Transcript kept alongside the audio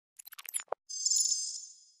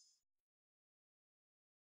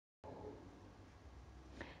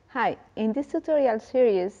Hi, in this tutorial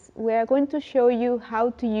series we are going to show you how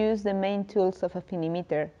to use the main tools of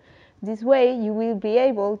Affinimeter. This way you will be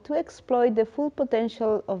able to exploit the full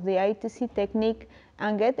potential of the ITC technique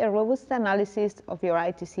and get a robust analysis of your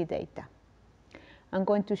ITC data. I'm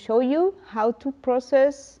going to show you how to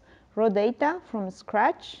process raw data from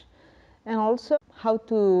scratch and also how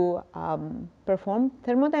to perform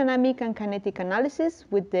thermodynamic and kinetic analysis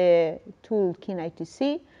with the tool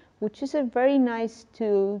KinITC, which is a very nice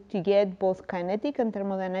tool to get both kinetic and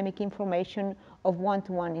thermodynamic information of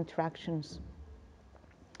one-to-one interactions.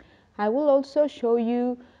 I will also show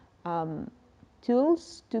you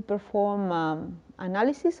tools to perform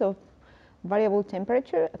analysis of variable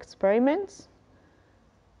temperature experiments,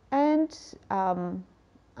 and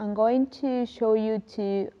I'm going to show you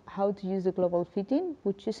how to use the global fitting,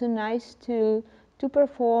 which is a nice tool to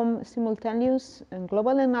perform simultaneous and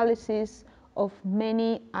global analysis of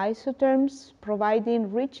many isotherms,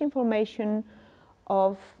 providing rich information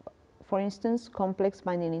of, for instance, complex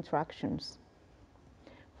binding interactions.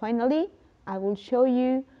 Finally, I will show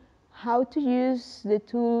you how to use the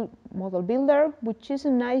tool Model Builder, which is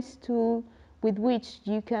a nice tool with which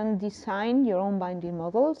you can design your own binding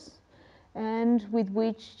models and with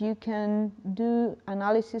which you can do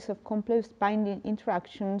analysis of complex binding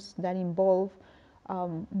interactions that involve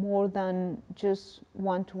more than just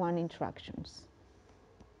one-to-one interactions.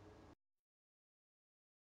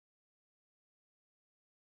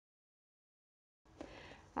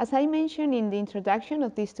 As I mentioned in the introduction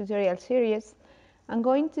of this tutorial series, I'm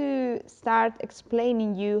going to start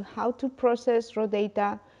explaining you how to process raw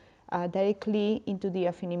data directly into the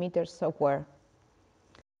Affinimeter software.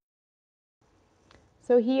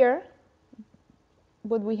 So here,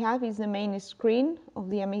 what we have is the main screen of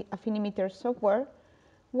the Affinimeter software,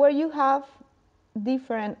 where you have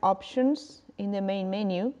different options in the main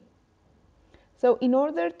menu. So in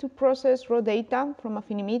order to process raw data from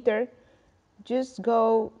Affinimeter, just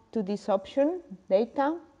go to this option,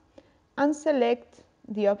 Data, and select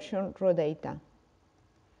the option Raw Data.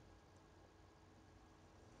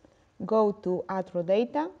 Go to Add Raw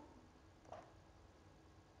Data,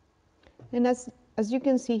 and as you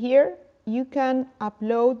can see here, you can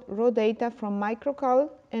upload raw data from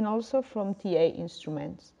microcal and also from TA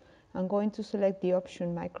instruments. I'm going to select the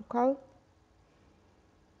option microcal,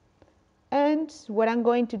 and what I'm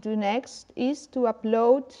going to do next is to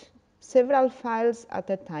upload several files at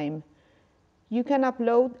a time. You can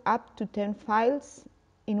upload up to 10 files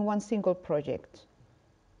in one single project.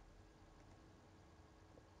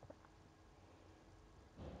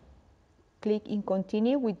 Click in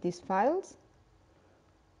Continue with these files.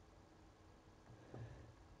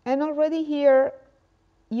 And already here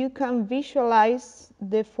you can visualize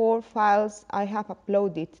the 4 files I have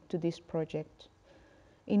uploaded to this project.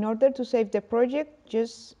 In order to save the project,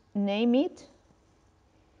 just name it.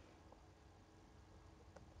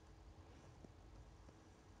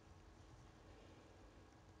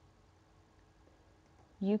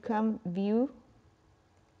 You can view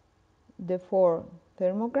the 4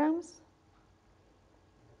 thermograms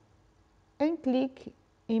and click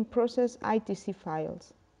in Process ITC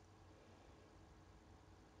Files.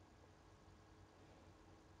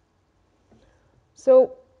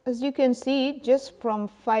 So as you can see, just from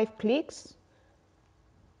 5 clicks,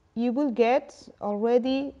 you will get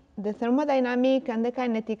already the thermodynamic and the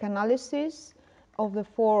kinetic analysis of the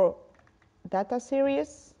 4 data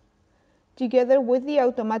series, together with the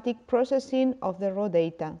automatic processing of the raw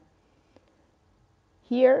data.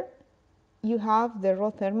 Here you have the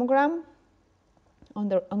raw thermogram on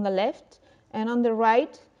the left, and on the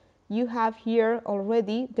right you have here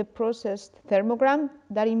already the processed thermogram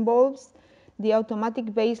that involves the automatic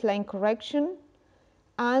baseline correction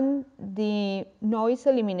and the noise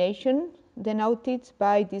elimination, denoted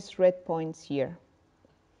by these red points here.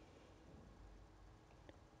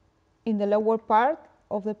 In the lower part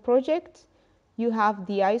of the project, you have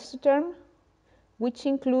the isotherm, which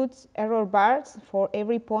includes error bars for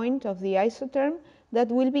every point of the isotherm that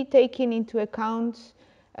will be taken into account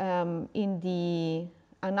in the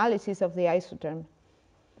analysis of the isotherm.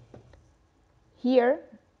 Here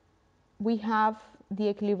we have the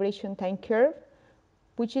equilibration time curve,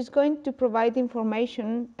 which is going to provide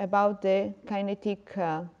information about the kinetics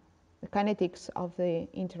of the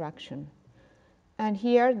interaction. And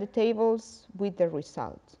here the tables with the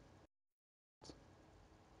result.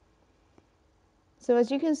 So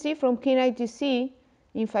as you can see from KinITC,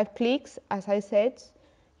 in 5 clicks, as I said,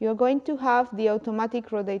 you're going to have the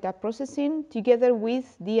automatic raw data processing together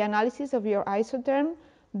with the analysis of your isotherm,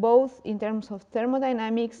 both in terms of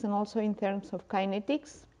thermodynamics and also in terms of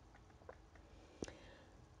kinetics.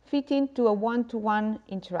 fit into a one-to-one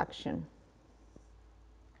interaction.